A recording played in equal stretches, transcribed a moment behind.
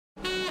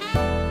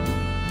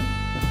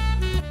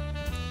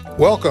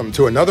Welcome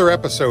to another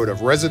episode of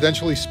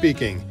Residentially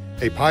Speaking,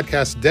 a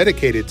podcast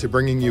dedicated to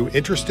bringing you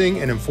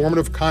interesting and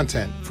informative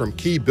content from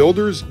key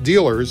builders,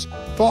 dealers,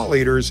 thought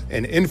leaders,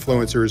 and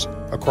influencers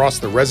across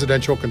the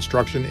residential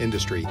construction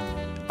industry.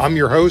 I'm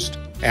your host,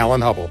 Alan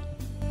Hubble.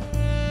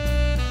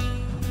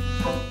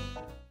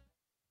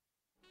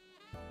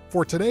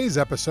 For today's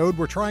episode,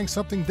 we're trying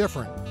something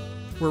different.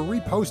 We're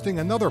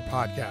reposting another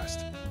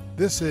podcast.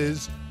 This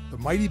is the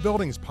Mighty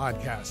Buildings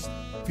Podcast,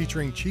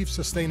 featuring Chief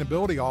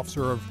Sustainability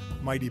Officer of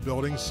Mighty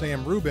Buildings,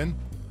 Sam Ruben,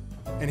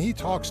 and he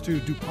talks to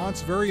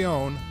DuPont's very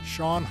own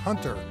Shawn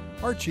Hunter,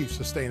 our Chief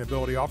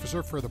Sustainability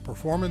Officer for the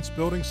Performance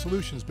Building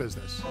Solutions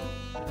business.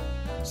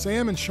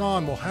 Sam and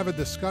Shawn will have a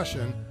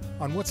discussion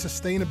on what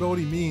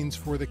sustainability means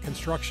for the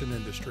construction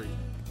industry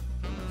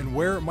and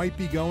where it might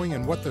be going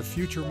and what the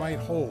future might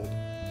hold.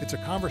 It's a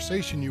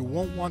conversation you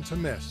won't want to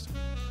miss.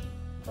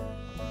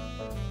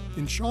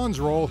 In Shawn's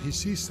role, he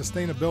sees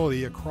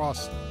sustainability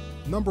across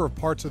a number of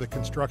parts of the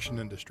construction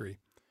industry.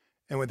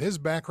 And with his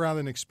background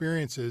and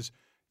experiences,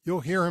 you'll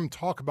hear him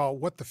talk about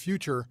what the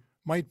future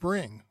might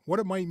bring, what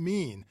it might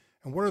mean,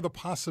 and what are the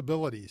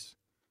possibilities.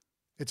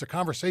 It's a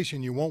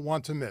conversation you won't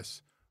want to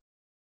miss.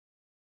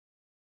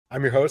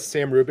 I'm your host,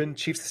 Sam Ruben,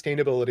 Chief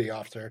Sustainability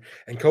Officer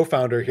and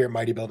co-founder here at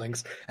Mighty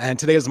Buildings. And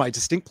today is my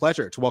distinct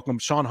pleasure to welcome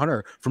Shawn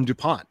Hunter from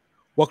DuPont.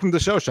 Welcome to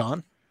the show,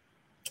 Shawn.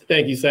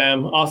 Thank you,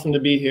 Sam. Awesome to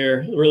be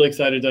here. Really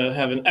excited to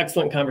have an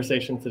excellent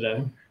conversation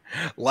today.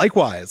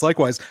 Likewise.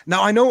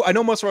 Now, I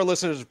know most of our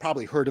listeners have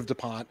probably heard of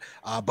DuPont,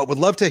 but would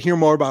love to hear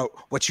more about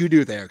what you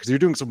do there because you're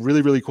doing some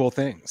really, really cool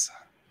things.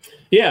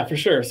 Yeah, for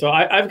sure. So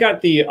I've got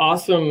the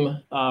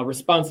awesome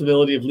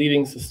responsibility of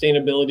leading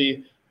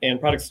sustainability and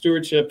product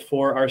stewardship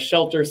for our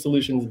Shelter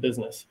Solutions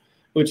business,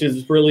 which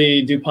is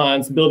really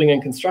DuPont's building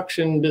and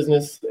construction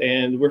business.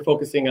 And we're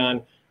focusing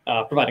on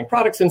providing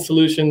products and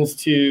solutions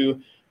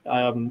to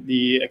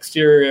the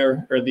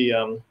exterior or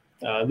the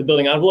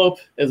building envelope,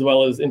 as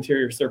well as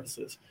interior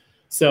surfaces.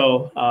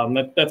 So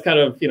that's kind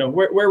of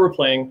where we're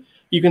playing.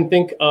 You can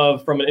think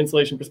of, from an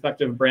insulation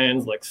perspective,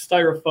 brands like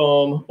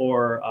Styrofoam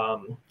or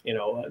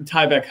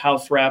Tyvek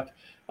house wrap.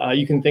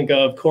 You can think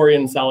of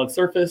Corian solid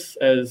surface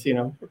as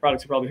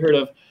products you've probably heard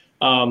of.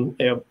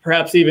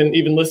 Perhaps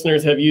even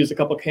listeners have used a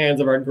couple cans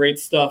of our great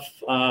stuff,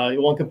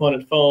 one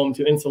component foam,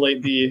 to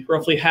insulate the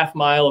roughly half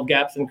mile of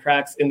gaps and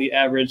cracks in the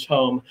average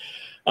home.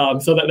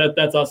 So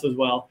that's us as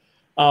well.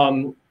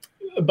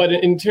 But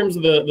in terms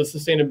of the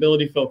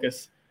sustainability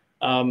focus,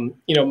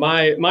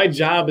 my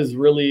job is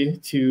really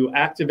to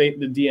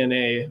activate the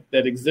DNA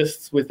that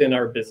exists within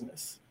our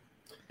business.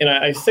 And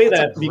I say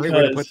that because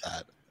great way to put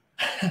that.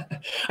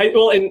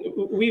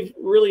 And we've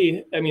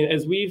really,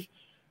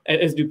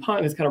 as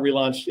DuPont has kind of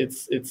relaunched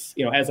its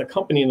as a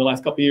company in the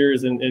last couple of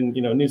years and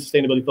new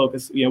sustainability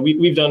focus,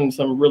 we've done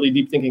some really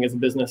deep thinking as a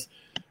business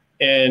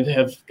and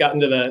have gotten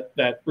to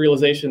that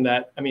realization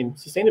that,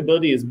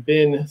 sustainability has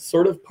been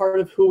sort of part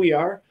of who we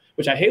are,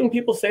 which I hate when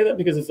people say that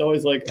because it's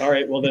always like, all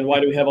right, well then why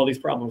do we have all these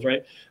problems,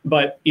 right?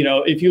 But,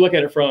 if you look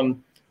at it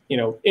from,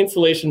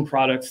 insulation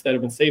products that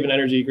have been saving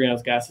energy,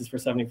 greenhouse gases for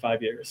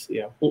 75 years,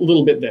 a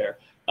little bit there.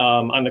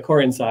 On the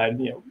Corian side,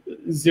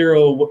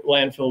 zero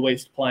landfill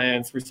waste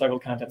plants,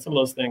 recycled content, some of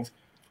those things.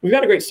 We've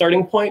got a great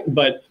starting point,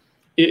 but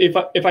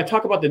if I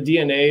talk about the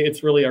DNA,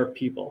 it's really our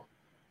people.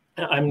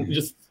 I'm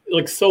just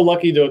so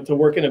lucky to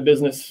work in a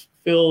business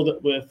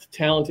filled with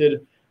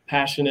talented,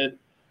 passionate,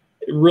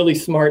 really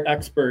smart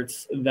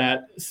experts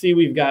that see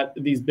we've got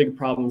these big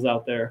problems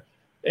out there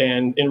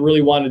and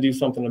really want to do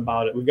something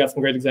about it. We've got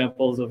some great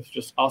examples of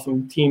just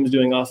awesome teams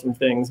doing awesome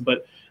things,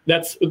 but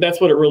that's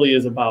what it really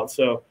is about.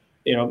 So,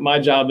 my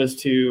job is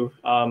to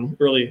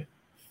really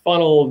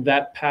funnel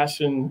that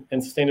passion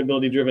and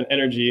sustainability driven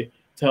energy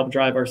to help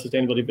drive our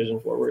sustainability vision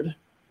forward.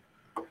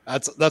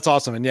 That's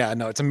awesome. And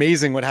it's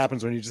amazing what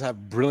happens when you just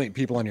have brilliant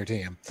people on your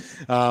team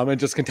and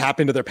just can tap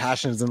into their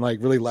passions and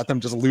really let them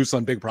just loose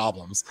on big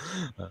problems.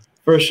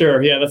 For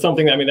sure. Yeah, that's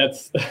something,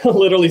 that's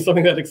literally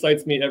something that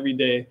excites me every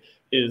day,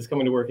 is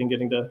coming to work and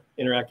getting to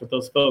interact with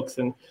those folks.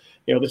 And,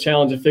 the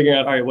challenge of figuring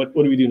out, all right, what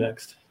do we do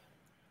next?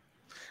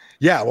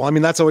 Yeah, well,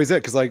 that's always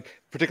it. Because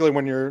particularly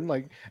when you're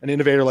an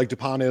innovator like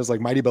DuPont is,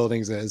 like Mighty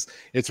Buildings is,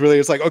 it's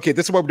okay,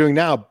 this is what we're doing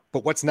now,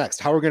 but what's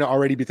next? How are we going to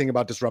already be thinking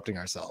about disrupting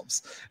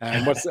ourselves?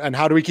 And and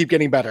how do we keep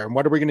getting better? And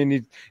what are we going to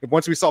need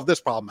once we solve this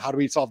problem? How do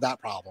we solve that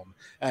problem?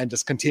 And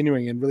just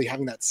continuing and really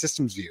having that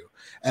systems view.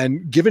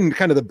 And given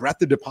kind of the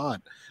breadth of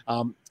DuPont,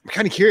 I'm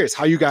kind of curious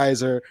how you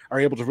guys are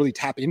able to really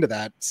tap into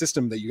that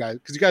system that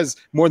because you guys,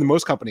 more than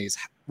most companies,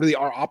 really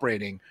are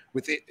operating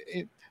with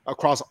it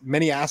across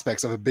many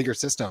aspects of a bigger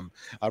system,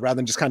 rather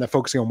than just kind of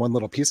focusing on one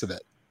little piece of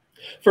it.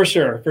 For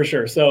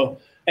sure. So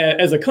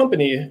as a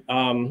company,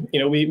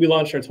 we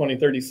launched our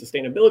 2030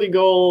 sustainability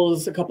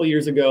goals a couple of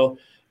years ago.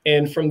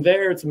 And from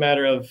there, it's a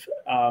matter of,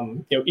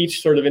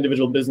 each sort of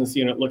individual business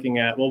unit looking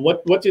at, well,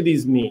 what do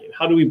these mean?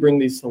 How do we bring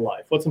these to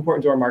life? What's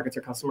important to our markets,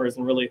 our customers,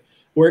 and really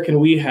where can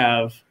we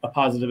have a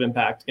positive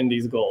impact in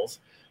these goals?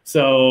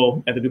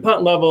 So at the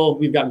DuPont level,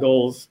 we've got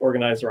goals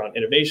organized around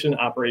innovation,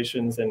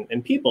 operations,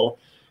 and people.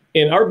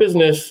 in our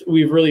business,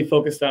 we've really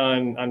focused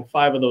on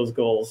 5 of those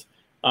goals.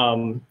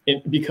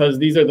 Because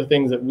these are the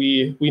things that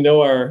we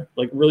know are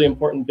like really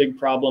important, big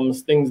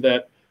problems, things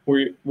that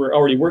we're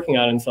already working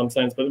on in some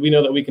sense, but we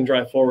know that we can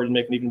drive forward and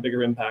make an even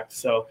bigger impact.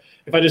 So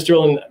if I just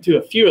drill into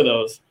a few of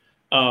those,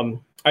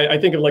 I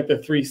think of like the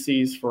 3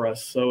 C's for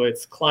us. So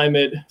it's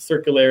climate,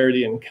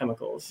 circularity, and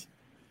chemicals,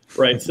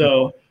 right?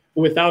 So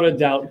without a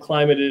doubt,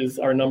 climate is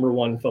our number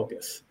one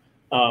focus.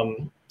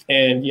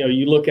 And,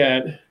 you look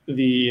at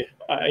the,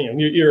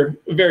 you're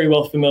very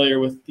well familiar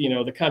with,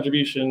 the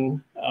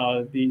contribution,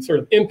 the sort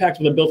of impact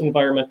of the built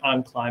environment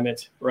on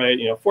climate, right?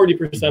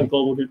 40%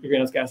 global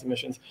greenhouse gas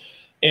emissions.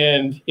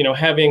 And,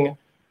 having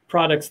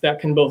products that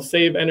can both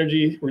save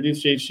energy,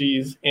 reduce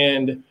GHGs,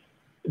 and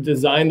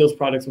design those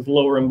products with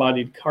lower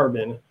embodied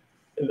carbon,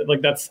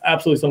 like that's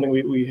absolutely something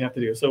we have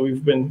to do. So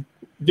we've been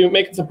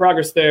making some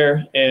progress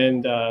there.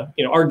 And,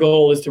 our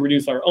goal is to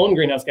reduce our own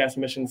greenhouse gas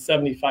emissions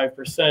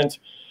 75%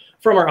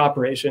 from our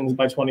operations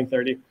by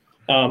 2030.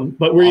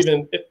 But we're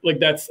awesome.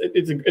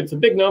 It's a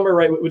big number,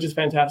 right? Which is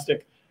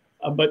fantastic.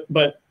 But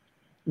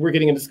we're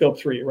getting into scope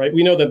 3, right?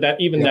 We know that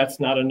that's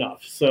not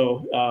enough.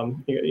 So,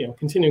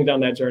 continuing down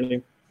that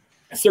journey,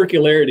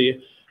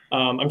 circularity.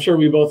 I'm sure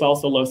we both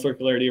also love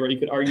circularity, right? You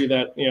could argue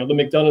that, the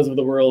McDonald's of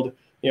the world,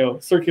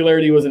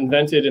 circularity was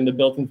invented in the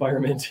built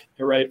environment,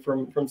 right?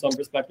 From some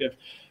perspective.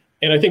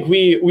 And I think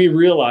we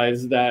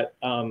realize that,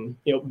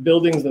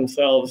 buildings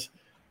themselves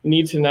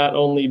need to not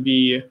only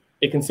be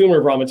a consumer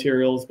of raw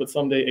materials, but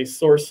someday a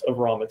source of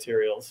raw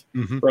materials,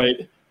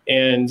 right?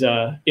 And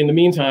in the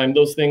meantime,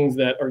 those things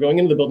that are going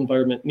into the built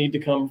environment need to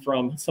come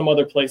from some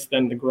other place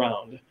than the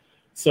ground.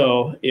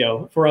 So,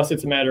 for us,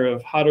 it's a matter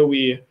of how do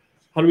we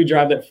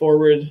drive that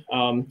forward?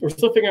 We're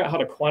still figuring out how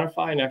to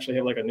quantify and actually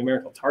have like a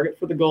numerical target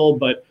for the goal,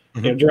 but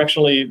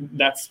directionally,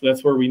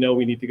 that's where we know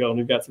we need to go, and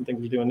we've got some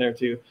things we're doing there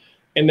too.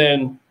 And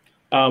then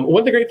one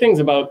of the great things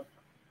about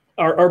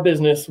our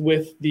business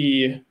with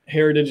the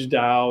Heritage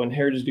Dow and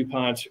Heritage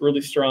DuPont,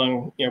 really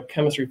strong,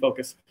 chemistry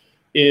focus,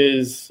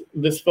 is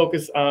this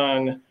focus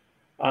on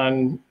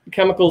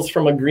chemicals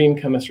from a green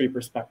chemistry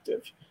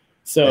perspective.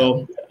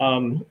 So,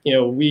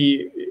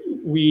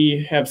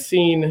 we have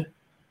seen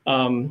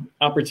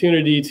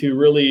opportunity to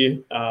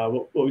really,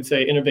 what we'd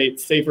say, innovate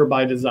safer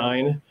by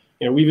design.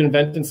 We've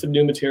invented some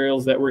new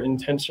materials that were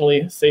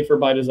intentionally safer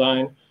by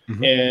design.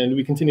 And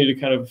we continue to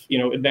kind of,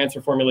 advance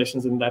our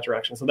formulations in that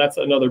direction. So that's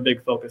another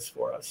big focus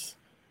for us.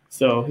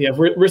 So if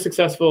we're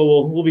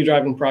successful, we'll be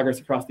driving progress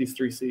across these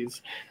 3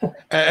 C's.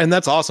 And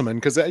that's awesome. And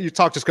because you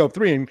talked to scope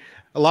 3, and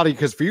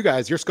because for you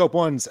guys, your scope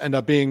 1s end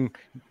up being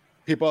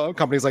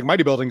companies like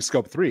Mighty Buildings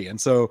scope 3.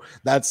 And so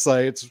that's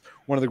it's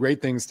one of the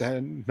great things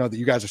to know that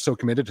you guys are so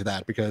committed to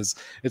that, because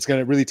it's going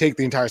to really take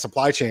the entire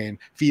supply chain,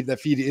 feed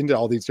into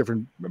all these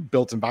different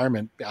built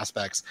environment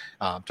aspects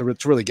to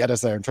really get us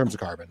there in terms of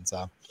carbon.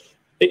 So.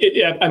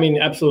 Yeah, I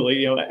mean,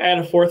 absolutely. Add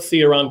a 4th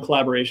C around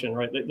collaboration,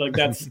 right? Like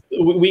that's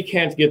we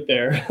can't get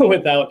there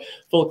without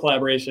full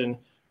collaboration.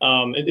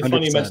 It's 100%.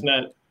 Funny you mentioned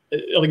that.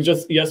 Like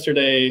just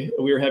yesterday,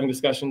 we were having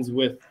discussions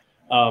with,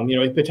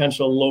 a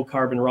potential low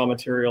carbon raw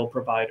material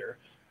provider,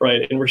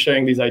 right? And we're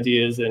sharing these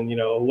ideas, and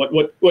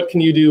what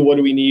can you do? What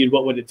do we need?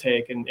 What would it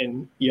take?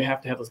 And you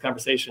have to have those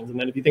conversations. And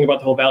then if you think about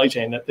the whole value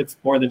chain, that it's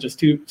more than just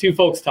two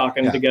folks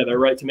talking together,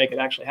 right, to make it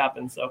actually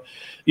happen. So,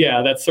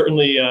 yeah, that's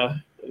certainly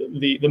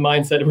the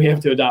mindset we have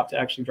to adopt to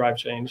actually drive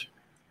change.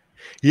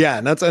 Yeah,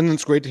 and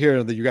it's great to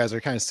hear that you guys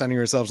are kind of centering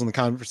yourselves in the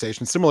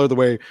conversation, similar to the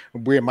way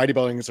we at Mighty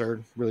Buildings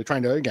are really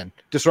trying to, again,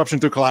 disruption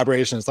through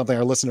collaboration is something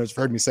our listeners have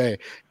heard me say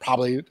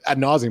probably ad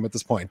nauseum at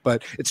this point,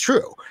 but it's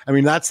true. I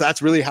mean,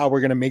 that's really how we're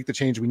going to make the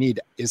change we need,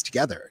 is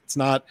together. It's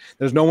not,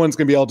 there's no one's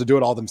going to be able to do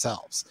it all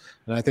themselves.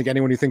 And I think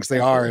anyone who thinks they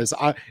are is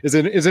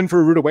in for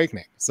a rude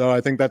awakening. So I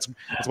think that's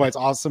why it's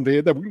awesome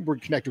that we're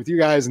connected with you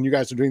guys, and you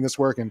guys are doing this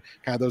work, and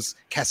kind of those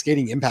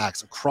cascading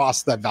impacts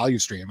across that value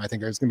stream, I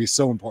think is going to be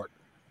so important.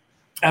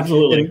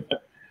 Absolutely.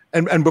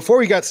 And before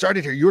we got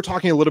started here, you were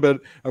talking a little bit,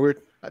 we were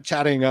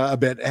chatting a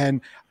bit, and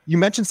you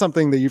mentioned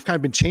something that you've kind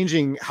of been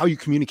changing how you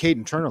communicate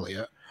internally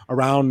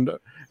around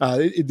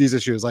these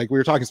issues. Like we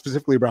were talking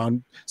specifically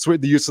around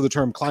the use of the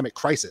term climate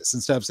crisis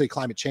instead of, say,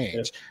 climate change.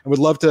 Yes. And would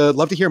love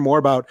to hear more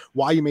about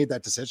why you made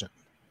that decision.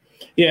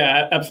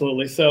 Yeah,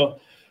 absolutely.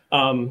 So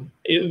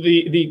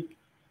the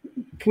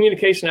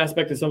communication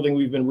aspect is something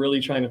we've been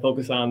really trying to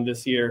focus on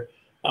this year.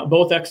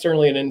 Both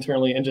externally and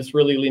internally, and just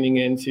really leaning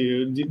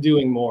into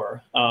doing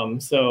more. When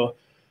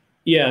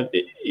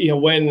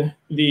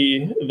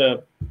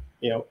the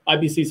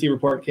IPCC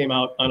report came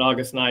out on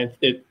August 9th,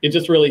 it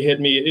just really hit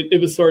me.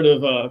 It was sort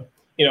of a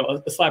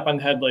slap on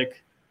the head,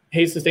 like,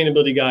 hey,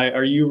 sustainability guy,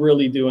 are you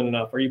really doing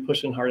enough? Are you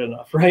pushing hard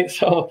enough? Right.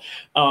 So,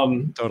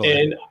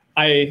 totally.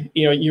 And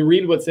you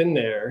read what's in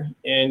there,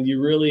 and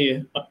you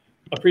really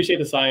appreciate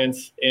the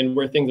science and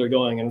where things are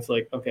going. And it's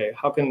like, okay,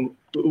 how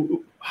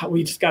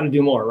we just got to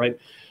do more, right?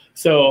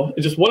 So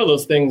just one of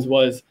those things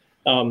was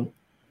to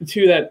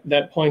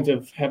that point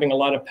of having a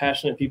lot of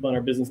passionate people in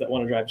our business that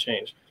want to drive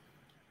change.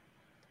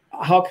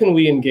 how can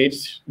we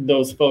engage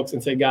those folks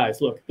and say, guys,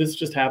 look, this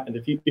just happened.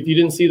 If you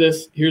didn't see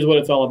this, here's what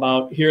it's all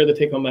about. Here are the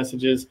take-home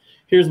messages.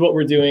 Here's what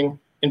we're doing.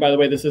 And by the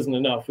way, this isn't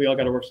enough. We all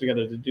got to work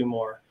together to do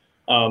more.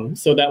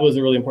 So that was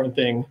a really important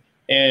thing.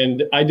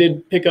 And I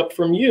did pick up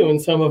from you in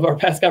some of our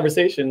past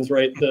conversations,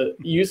 right? The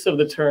use of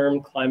the term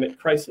climate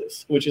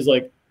crisis, which is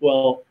like,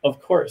 well, of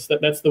course,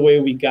 that's the way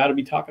we got to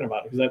be talking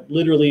about it, because that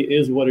literally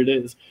is what it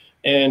is.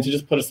 And to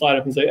just put a slide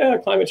up and say,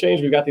 climate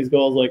change, we've got these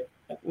goals, like,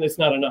 it's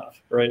not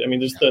enough, right? I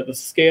mean, just the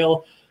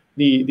scale,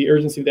 the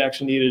urgency of the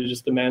action needed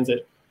just demands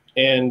it.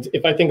 And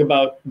if I think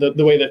about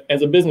the way that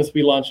as a business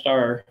we launched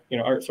our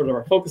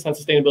focus on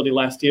sustainability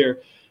last year,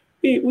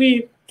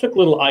 we took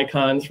little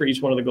icons for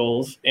each one of the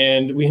goals,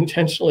 and we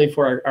intentionally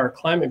for our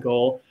climate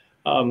goal,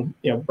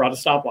 brought a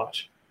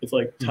stopwatch. It's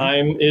like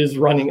time is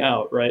running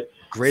out, right?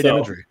 Great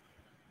imagery.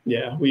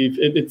 Yeah,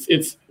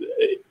 it's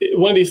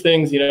one of these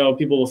things.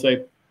 People will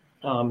say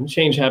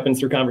change happens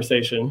through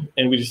conversation,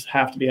 and we just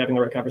have to be having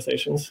the right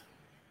conversations.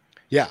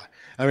 Yeah.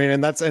 I mean,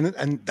 and that's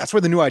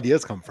where the new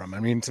ideas come from. I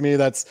mean, to me,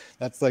 that's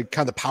like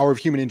kind of the power of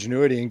human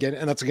ingenuity, and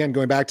that's again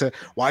going back to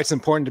why it's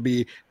important to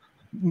be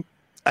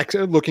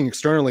looking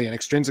externally and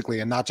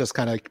extrinsically, and not just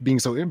kind of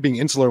being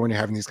insular when you're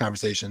having these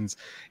conversations.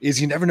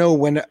 Is you never know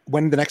when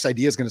the next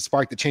idea is going to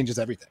spark that changes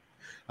everything.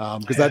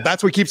 Because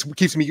that's what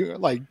keeps me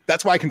like,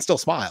 that's why I can still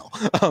smile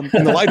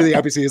in the light of the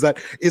IPC is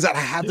that I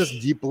have this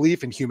deep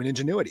belief in human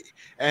ingenuity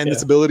and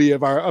this ability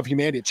of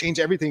humanity to change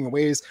everything in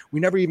ways we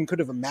never even could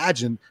have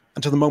imagined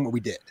until the moment we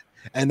did.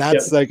 And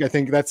that's like, I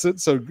think that's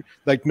it. So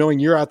like knowing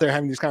you're out there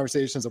having these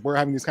conversations, that we're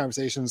having these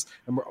conversations,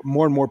 and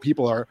more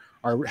people are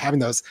having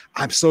those.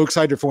 I'm so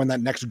excited for when that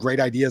next great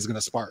idea is going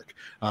to spark,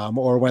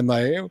 or when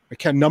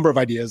like a number of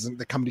ideas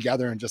that come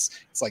together and just,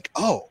 it's like,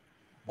 oh,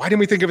 why didn't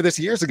we think of this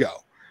years ago?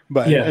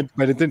 But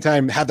at the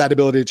time, have that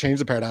ability to change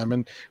the paradigm.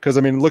 And because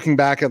I mean, looking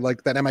back at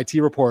like that MIT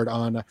report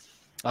on,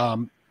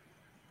 I'm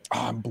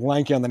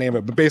blanking on the name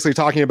of it, but basically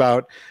talking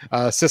about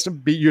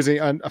using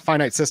a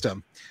finite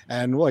system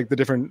and like the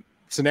different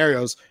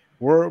scenarios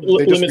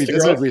they just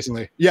revisited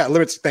recently. Yeah,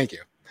 limits. Thank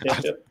you.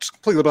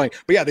 Completely blank.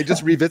 But yeah, they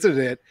just revisited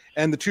it.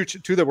 And the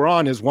two that we're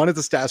on is one is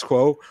the status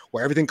quo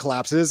where everything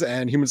collapses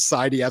and human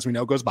society, as we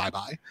know, goes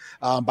bye-bye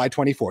by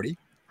 2040.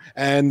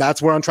 And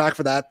that's we're on track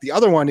for that. The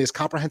other one is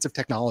comprehensive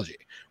technology,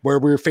 where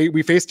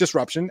we face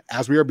disruption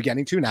as we are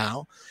beginning to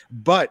now,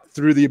 but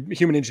through the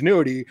human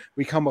ingenuity,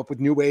 we come up with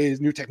new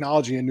ways, new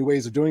technology, and new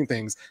ways of doing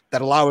things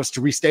that allow us to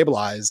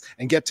restabilize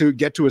and get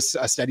to a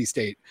steady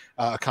state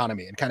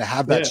economy and kind of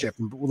have that shift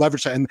and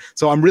leverage that. And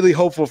so I'm really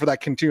hopeful for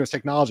that continuous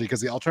technology,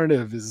 because the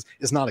alternative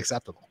is not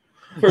acceptable.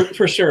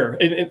 For sure.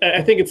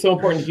 I think it's so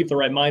important to keep the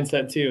right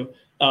mindset too.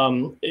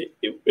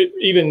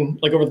 Even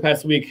like over the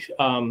past week,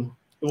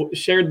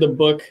 shared the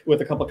book with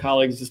a couple of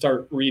colleagues to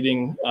start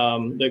reading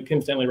the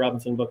Kim Stanley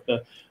Robinson book,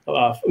 the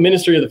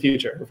Ministry of the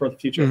Future, or For the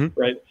Future,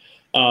 right?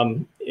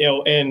 And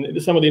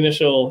some of the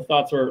initial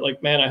thoughts were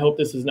like, man, I hope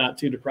this is not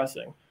too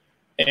depressing.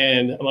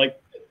 And I'm like,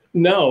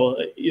 no,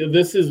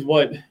 this is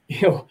what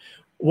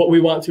we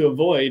want to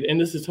avoid. And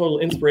this is total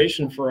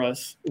inspiration for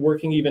us,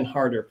 working even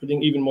harder,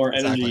 putting even more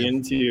energy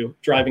into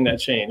driving that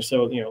change.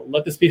 So,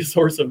 let this be a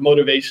source of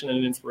motivation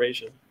and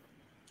inspiration.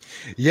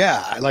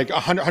 Yeah, like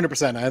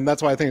 100%. And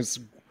that's why I think it's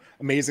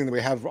amazing that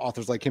we have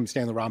authors like Kim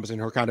Stanley Robinson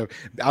who are kind of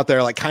out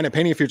there, like kind of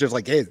painting a future of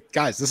like, hey,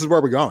 guys, this is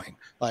where we're going.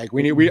 Like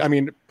we've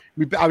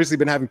obviously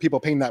been having people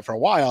paint that for a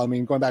while. I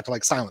mean, going back to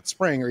like Silent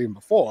Spring or even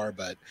before,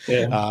 but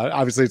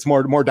obviously it's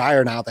more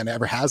dire now than it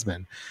ever has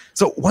been.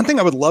 So one thing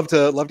I would love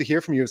to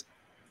hear from you is,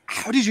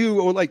 how did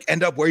you like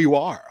end up where you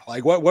are?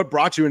 Like what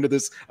brought you into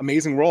this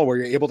amazing role where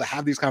you're able to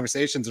have these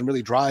conversations and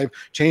really drive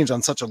change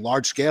on such a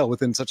large scale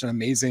within such an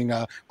amazing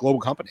global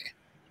company?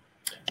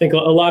 I think a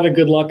lot of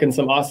good luck and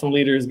some awesome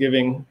leaders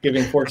giving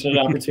fortunate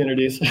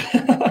opportunities.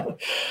 So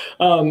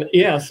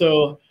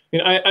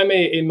I'm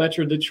a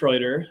Metro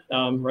Detroiter,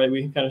 right?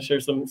 We kind of share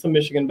some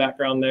Michigan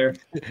background there.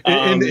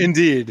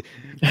 Indeed,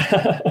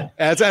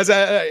 as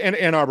an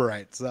Ann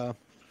Arborite. So.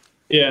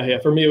 Yeah.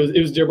 For me,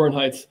 it was Dearborn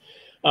Heights,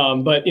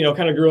 but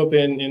kind of grew up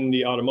in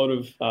the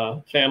automotive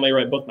family,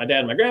 right? Both my dad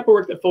and my grandpa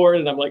worked at Ford,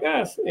 and I'm like,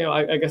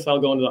 I guess I'll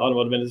go into the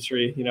automotive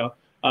industry,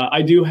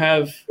 I do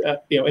have,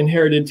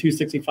 inherited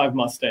 265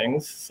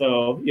 Mustangs,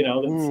 so it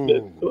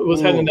was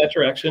heading in that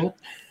direction.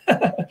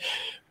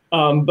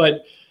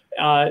 But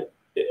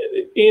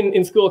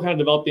in school, I kind of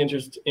developed the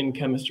interest in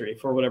chemistry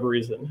for whatever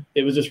reason.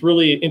 It was just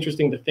really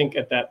interesting to think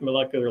at that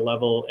molecular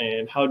level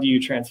and how do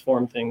you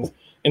transform things,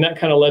 and that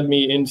kind of led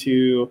me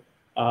into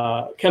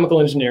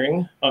chemical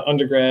engineering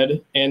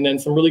undergrad, and then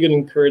some really good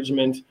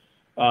encouragement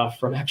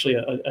from actually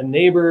a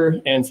neighbor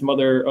and some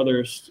other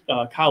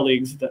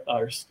colleagues that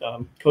are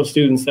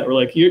co-students that were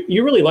like,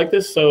 you really like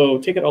this, so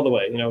take it all the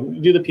way,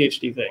 do the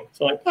PhD thing.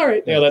 So I'm like, all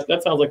right,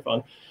 that sounds like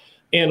fun.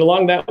 And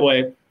along that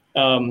way,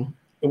 I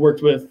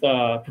worked with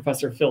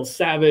Professor Phil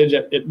Savage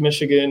at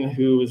Michigan,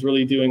 who was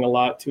really doing a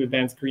lot to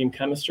advance green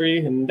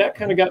chemistry, and that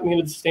kind of got me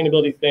into the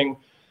sustainability thing.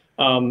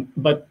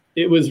 But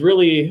it was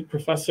really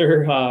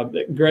Professor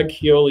Greg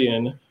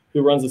Keolian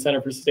who runs the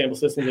Center for Sustainable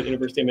Systems at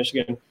University of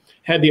Michigan,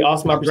 had the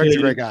awesome opportunity. Greg's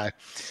a great guy.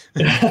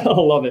 I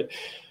love it.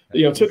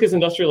 Took his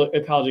industrial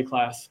ecology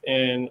class,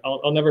 and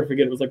I'll never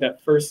forget. It was like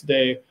that first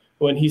day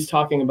when he's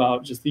talking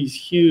about just these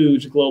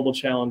huge global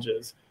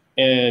challenges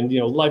and,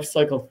 life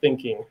cycle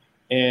thinking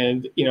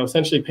and,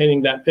 essentially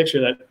painting that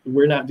picture that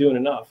we're not doing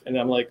enough. And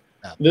I'm like,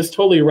 this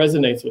totally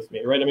resonates with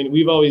me, right? I mean,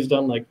 we've always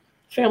done like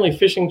family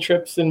fishing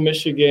trips in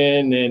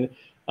Michigan and,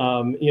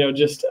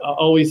 just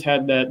always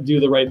had that do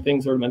the right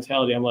thing sort of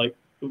mentality. I'm like,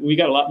 we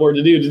got a lot more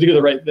to do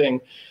the right thing.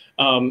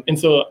 And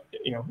so,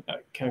 I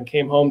kind of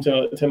came home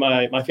to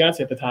my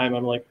fiance at the time.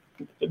 I'm like,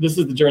 this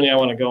is the journey I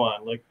want to go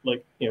on.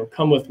 Like,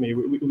 come with me.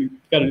 We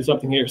got to do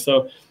something here.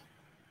 So,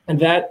 and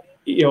that,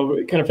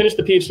 kind of finished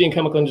the PhD in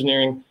chemical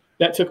engineering.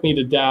 That took me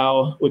to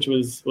Dow, which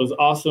was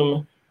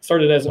awesome.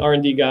 Started as an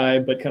R&D guy,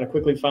 but kind of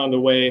quickly found a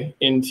way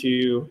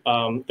into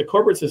the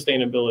corporate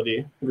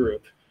sustainability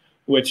group,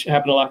 which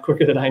happened a lot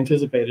quicker than I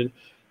anticipated.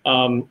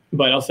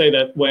 But I'll say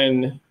that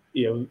when,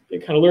 I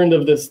kind of learned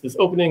of this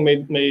opening,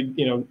 made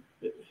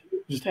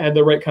just had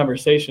the right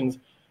conversations.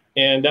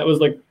 And that was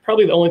like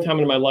probably the only time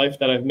in my life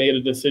that I've made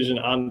a decision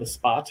on the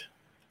spot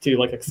to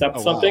like accept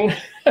something.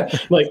 Wow.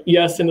 Like,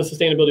 yes, in the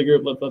sustainability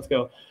group, let's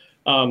go.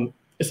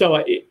 So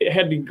I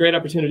had the great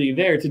opportunity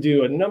there to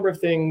do a number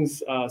of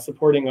things,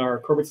 supporting our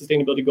corporate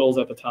sustainability goals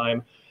at the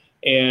time,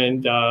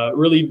 and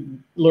really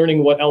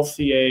learning what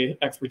LCA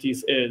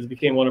expertise is.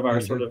 Became one of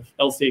our sort of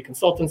LCA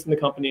consultants in the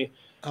company.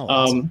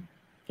 Awesome.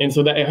 And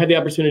so that I had the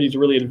opportunity to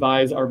really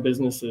advise our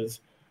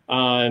businesses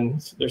on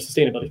their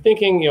sustainability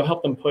thinking,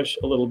 help them push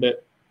a little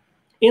bit.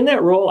 In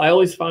that role, I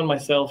always found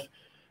myself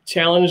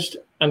challenged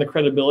on the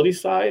credibility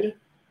side,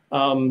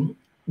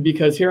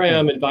 because here I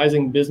am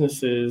advising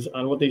businesses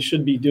on what they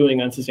should be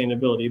doing on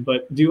sustainability,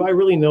 but do I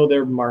really know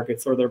their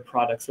markets or their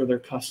products or their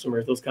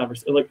customers? Those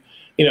conversations, like,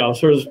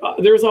 sort of,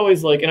 there was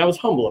always like, and I was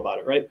humble about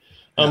it, right?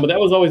 But that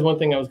was always one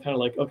thing I was kind of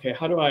like, okay,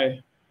 how do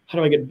I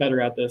get better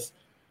at this?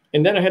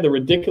 And then I had the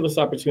ridiculous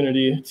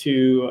opportunity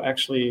to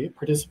actually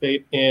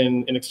participate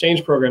in an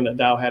exchange program that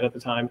Dow had at the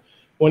time.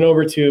 Went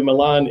over to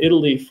Milan,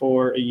 Italy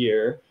for a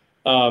year.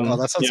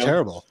 That sounds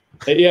terrible.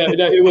 Yeah,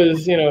 it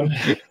was,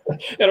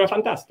 era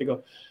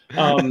fantastico.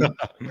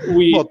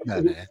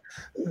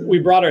 We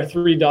brought our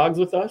 3 dogs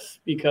with us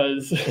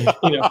because,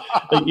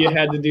 you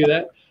had to do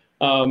that.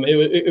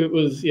 It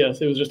was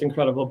just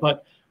incredible.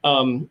 But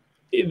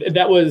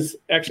that was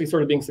actually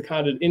sort of being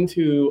seconded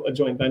into a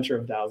joint venture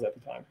of Dow's at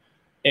the time,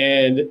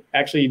 and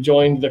actually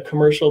joined the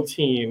commercial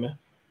team.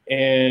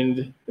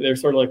 And they're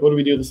sort of like, what do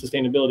we do with the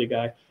sustainability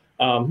guy?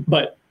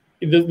 But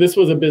this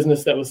was a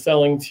business that was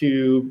selling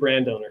to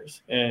brand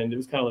owners. And it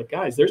was kind of like,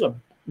 guys, there's a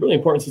really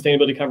important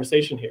sustainability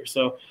conversation here.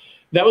 So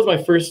that was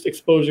my first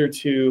exposure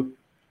to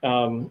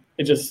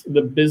just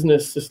the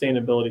business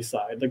sustainability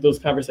side, like those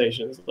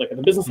conversations, like at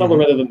the business level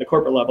rather than the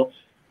corporate level.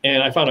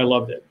 And I found I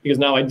loved it because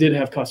now I did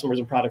have customers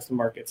and products and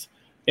markets.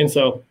 And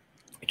so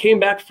I came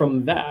back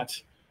from that.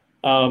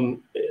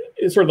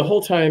 Sort of the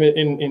whole time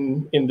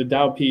in the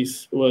Dow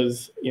piece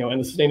was,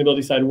 and the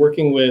sustainability side,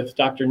 working with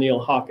Dr. Neil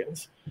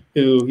Hawkins,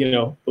 who,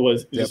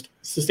 was just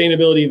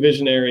sustainability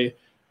visionary,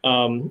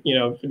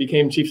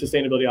 became chief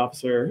sustainability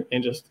officer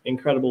and just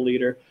incredible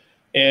leader.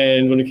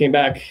 And when we came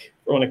back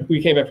from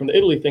the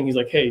Italy thing, he's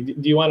like, hey,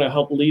 do you want to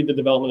help lead the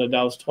development of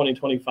Dow's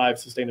 2025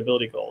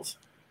 sustainability goals?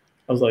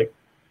 I was like,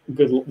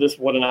 good,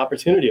 what an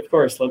opportunity. Of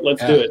course,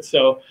 let's do it.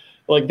 So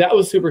like, that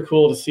was super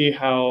cool to see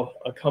how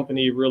a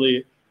company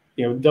really,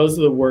 does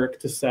the work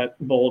to set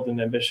bold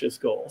and ambitious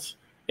goals,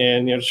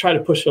 and to try to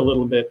push a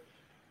little bit.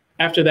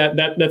 After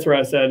that's where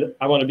I said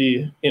I want to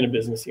be in a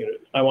business unit.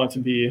 I want to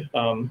be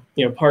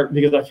part,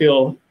 because I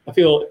feel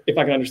if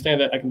I can understand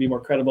that, I can be more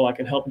credible. I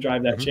can help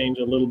drive that change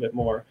a little bit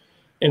more.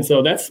 And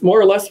so that's more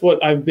or less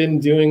what I've been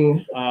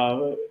doing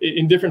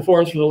in different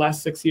forms for the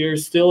last 6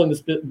 years. Still in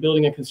this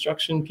building and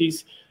construction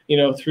piece,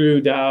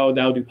 through Dow,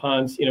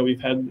 DuPont. We've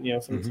had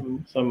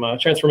some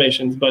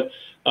transformations, but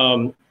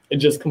I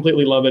just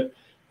completely love it.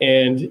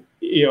 And,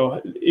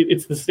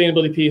 it's the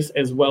sustainability piece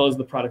as well as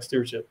the product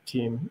stewardship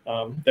team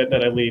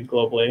that I lead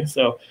globally.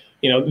 So,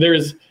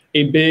 there's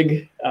a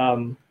big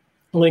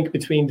link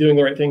between doing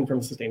the right thing from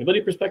a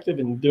sustainability perspective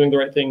and doing the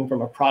right thing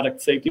from a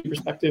product safety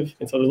perspective.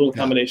 And so there's a little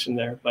combination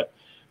there. But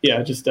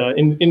yeah, just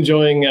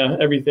enjoying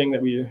everything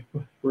that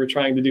we're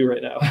trying to do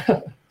right now.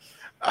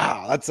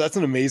 That's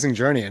an amazing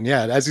journey. And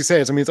yeah, as you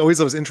say, it's always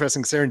those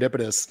interesting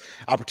serendipitous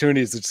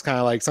opportunities. It's just kind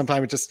of like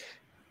sometimes it's just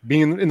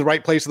being in the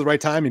right place at the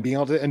right time and being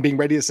able to, and being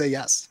ready to say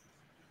yes.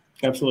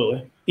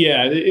 Absolutely.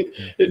 Yeah.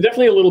 It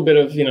definitely a little bit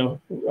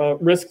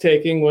of, risk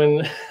taking when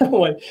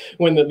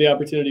the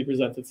opportunity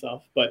presents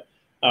itself. But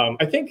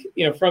I think,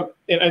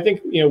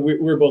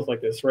 we're both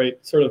like this, right?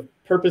 Sort of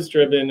purpose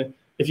driven.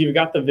 If you've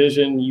got the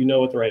vision,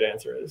 what the right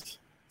answer is.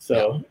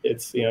 So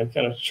it's, kind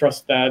of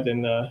trust that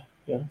and,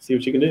 see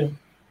what you can do.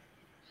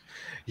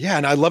 Yeah,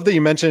 and I love that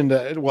you mentioned,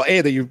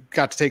 that you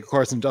got to take a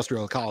course in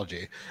industrial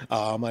ecology.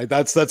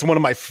 That's one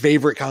of my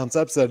favorite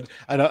concepts that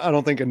I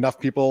don't think enough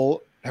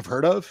people have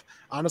heard of,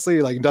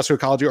 honestly, like industrial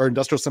ecology or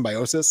industrial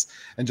symbiosis,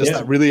 and just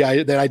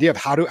that idea of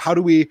how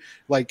do we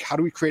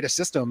create a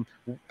system.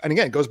 And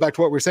again, it goes back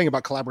to what we were saying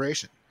about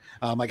collaboration.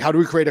 Like, how do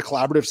we create a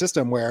collaborative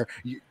system where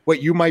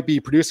what you might be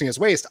producing as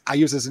waste, I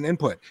use as an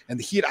input, and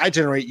the heat I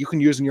generate, you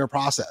can use in your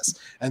process.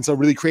 And so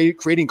really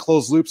creating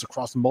closed loops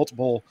across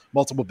multiple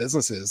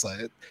businesses.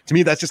 To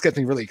me, that just gets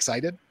me really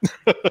excited.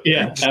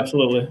 Yeah,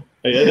 absolutely.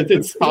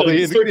 It's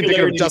probably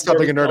indicative of just how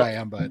big a nerd I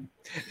am, but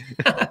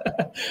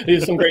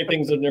there's some great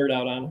things to nerd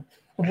out on.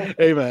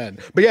 Amen.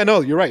 But yeah,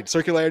 no, you're right.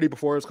 Circularity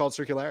before it was called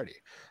circularity.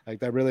 Like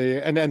that really,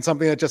 and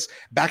something that just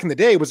back in the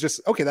day was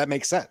just, okay, that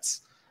makes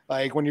sense.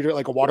 Like when you do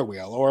like a water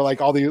wheel, or like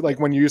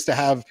when you used to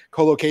have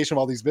co-location of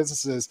all these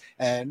businesses,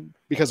 and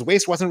because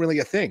waste wasn't really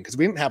a thing because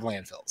we didn't have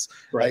landfills.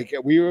 Right.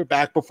 Like we were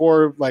back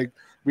before, like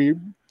we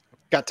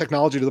got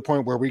technology to the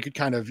point where we could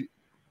kind of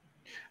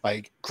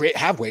like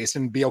have waste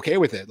and be okay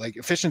with it. Like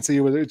efficiency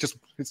was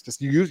it's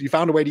just you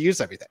found a way to use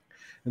everything.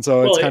 And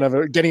so it's kind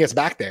of getting us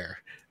back there.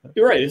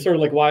 You're right. It's sort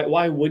of like,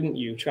 why wouldn't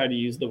you try to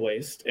use the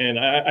waste? And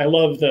I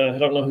love I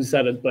don't know who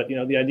said it, but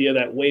the idea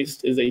that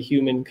waste is a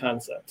human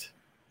concept.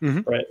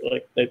 Mm-hmm. Right,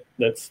 like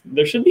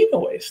there should be no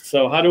waste.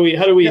 So how do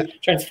we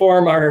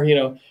transform our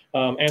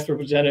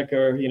anthropogenic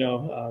or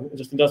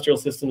just industrial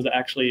systems to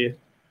actually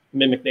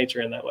mimic nature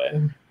in that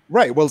way?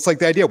 Right. Well, it's like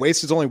the idea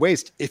waste is only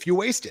waste if you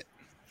waste it.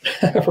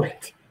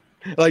 Right.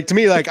 Like to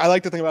me, like I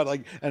like to think about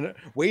and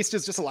waste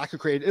is just a lack of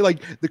creativity.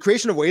 Like the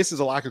creation of waste is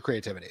a lack of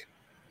creativity.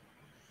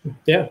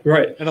 Yeah,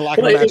 right. And a lack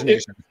of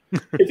imagination.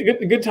 It's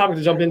a good topic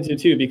to jump into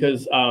too,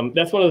 because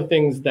that's one of the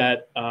things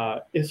that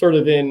is sort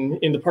of in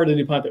the part of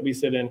DuPont that we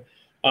sit in.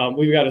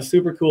 We've got a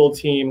super cool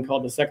team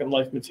called the Second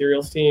Life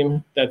Materials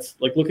team that's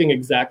like looking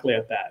exactly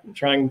at that and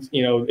trying,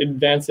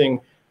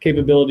 advancing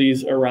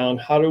capabilities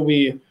around how do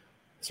we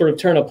sort of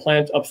turn a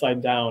plant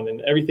upside down, and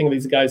everything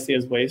these guys see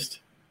as waste.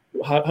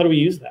 How do we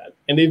use that?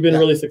 And they've been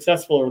really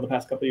successful over the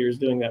past couple of years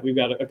doing that. We've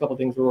got a couple of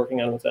things we're working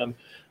on with them.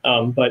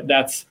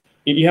 But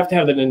you have to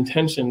have that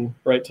intention,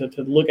 right, to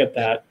look at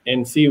that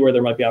and see where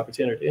there might be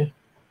opportunity.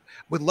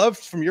 Would love,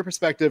 from your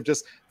perspective,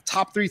 just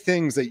top 3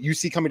 things that you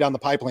see coming down the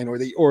pipeline,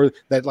 or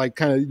that like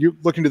kind of you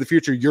look into the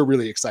future, you're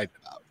really excited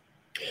about.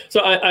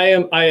 So I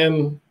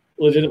am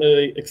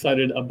legitimately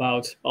excited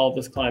about all of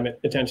this climate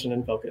attention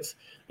and focus,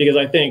 because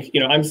I think,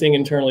 I'm seeing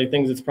internally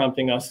things it's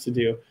prompting us to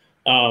do.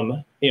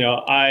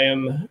 I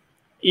am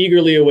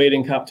eagerly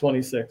awaiting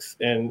COP26,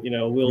 and,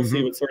 we'll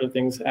see what sort of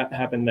things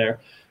happen there.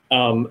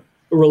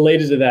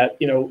 Related to that,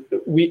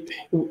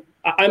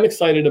 I'm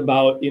excited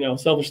about,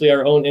 selfishly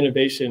our own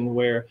innovation,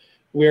 where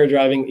we are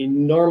driving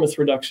enormous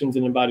reductions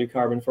in embodied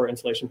carbon for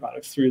insulation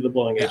products through the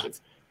blowing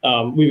agents.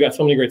 We've got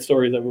so many great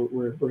stories that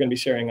we're going to be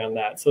sharing on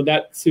that. So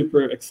that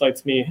super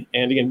excites me.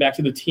 And again, back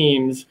to the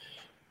teams,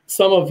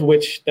 some of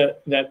which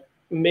that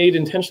made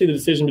intentionally the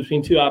decision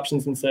between 2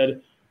 options and said,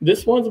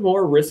 this one's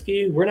more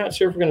risky. We're not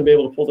sure if we're going to be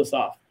able to pull this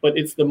off, but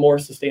it's the more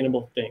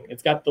sustainable thing.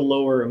 It's got the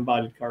lower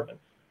embodied carbon.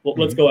 Well,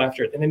 let's go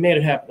after it. And they made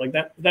it happen.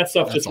 Like that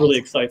stuff just really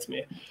excites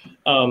me.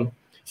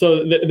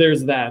 So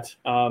there's that.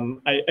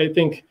 I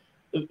think,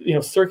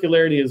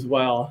 circularity as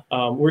well.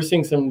 We're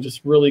seeing some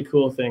just really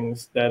cool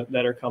things that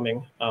are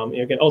coming.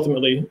 Again,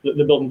 ultimately,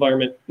 the built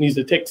environment needs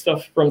to take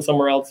stuff from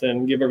somewhere else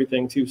and give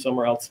everything to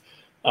somewhere else.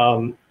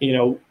 I'm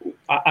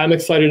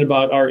excited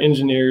about our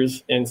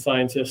engineers and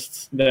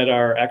scientists that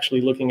are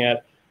actually looking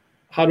at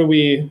how do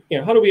we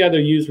either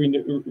use,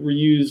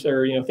 reuse,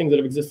 or, things that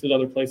have existed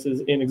other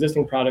places in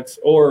existing products,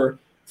 or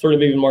sort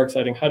of even more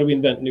exciting, how do we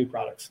invent new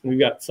products? And we've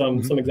got some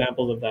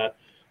examples of that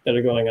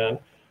are going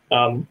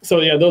on.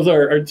 So yeah, those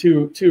are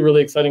two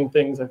really exciting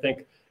things, I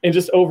think. And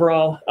just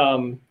overall,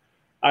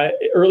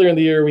 earlier in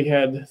the year, we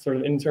had sort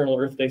of internal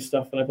Earth Day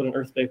stuff, and I put an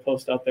Earth Day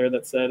post out there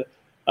that said,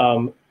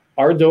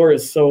 our door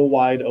is so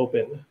wide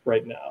open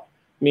right now,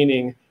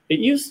 meaning it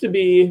used to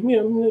be,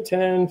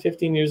 10,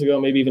 15 years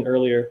ago, maybe even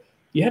earlier,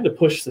 you had to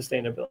push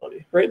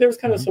sustainability, right? There was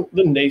kind of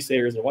the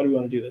naysayers and why do we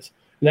want to do this?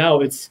 Now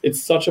it's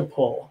such a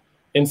pull.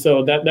 And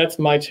so that's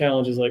my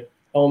challenge, is like,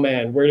 oh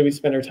man, where do we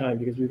spend our time?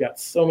 Because we've got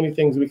so many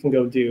things we can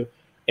go do.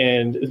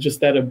 And just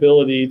that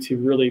ability to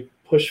really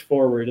push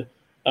forward,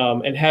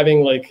 and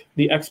having like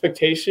the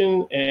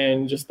expectation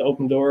and just the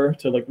open door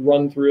to like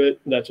run through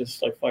it, that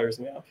just like fires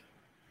me up.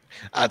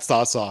 That's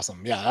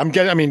awesome. Yeah,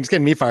 it's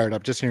getting me fired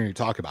up just hearing you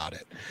talk about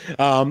it.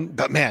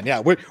 But man, yeah,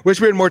 wish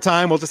we had more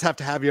time. We'll just have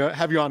to have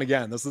you on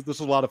again. This was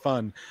a lot of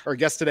fun. Our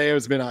guest today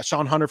has been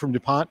Shawn Hunter from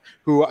DuPont,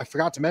 who I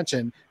forgot to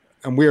mention,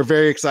 and we are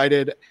very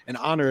excited and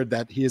honored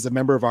that he is a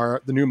member of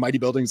the new Mighty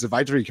Buildings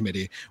Advisory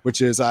Committee,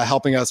 which is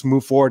helping us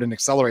move forward and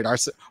accelerate our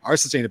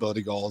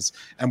sustainability goals.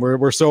 And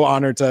we're so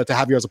honored to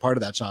have you as a part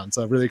of that, Shawn.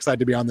 So really excited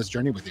to be on this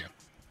journey with you.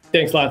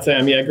 Thanks a lot,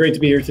 Sam. Yeah, great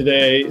to be here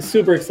today.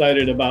 Super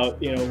excited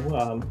about,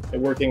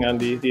 working on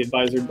the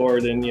advisory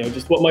board and,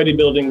 just what Mighty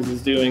Buildings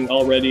is doing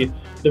already.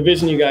 The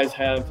vision you guys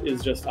have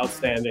is just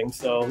outstanding.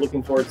 So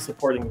looking forward to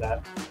supporting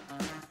that.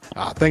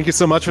 Thank you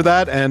so much for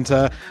that. And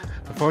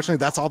unfortunately,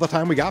 that's all the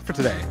time we got for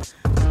today.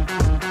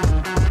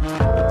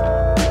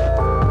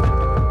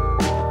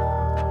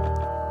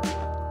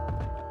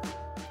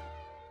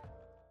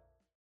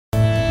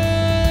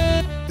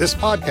 This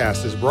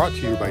podcast is brought to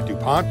you by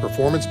DuPont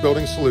Performance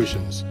Building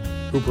Solutions,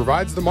 who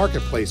provides the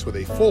marketplace with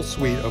a full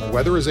suite of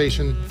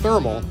weatherization,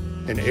 thermal,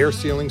 and air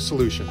sealing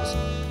solutions,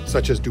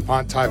 such as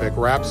DuPont Tyvek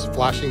wraps,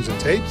 flashings, and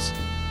tapes,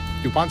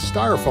 DuPont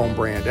Styrofoam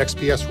brand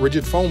XPS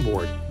rigid foam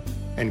board,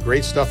 and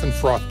Great Stuff and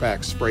Froth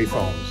Pack spray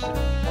foams.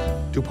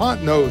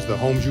 DuPont knows the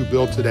homes you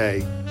build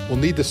today will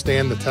need to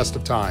stand the test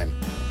of time,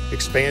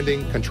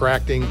 expanding,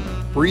 contracting,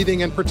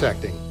 breathing, and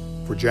protecting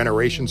for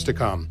generations to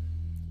come.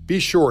 Be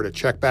sure to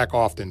check back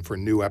often for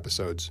new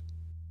episodes.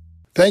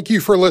 Thank you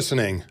for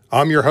listening.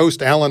 I'm your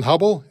host, Alan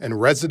Hubble, and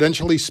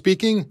residentially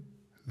speaking,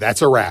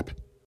 that's a wrap.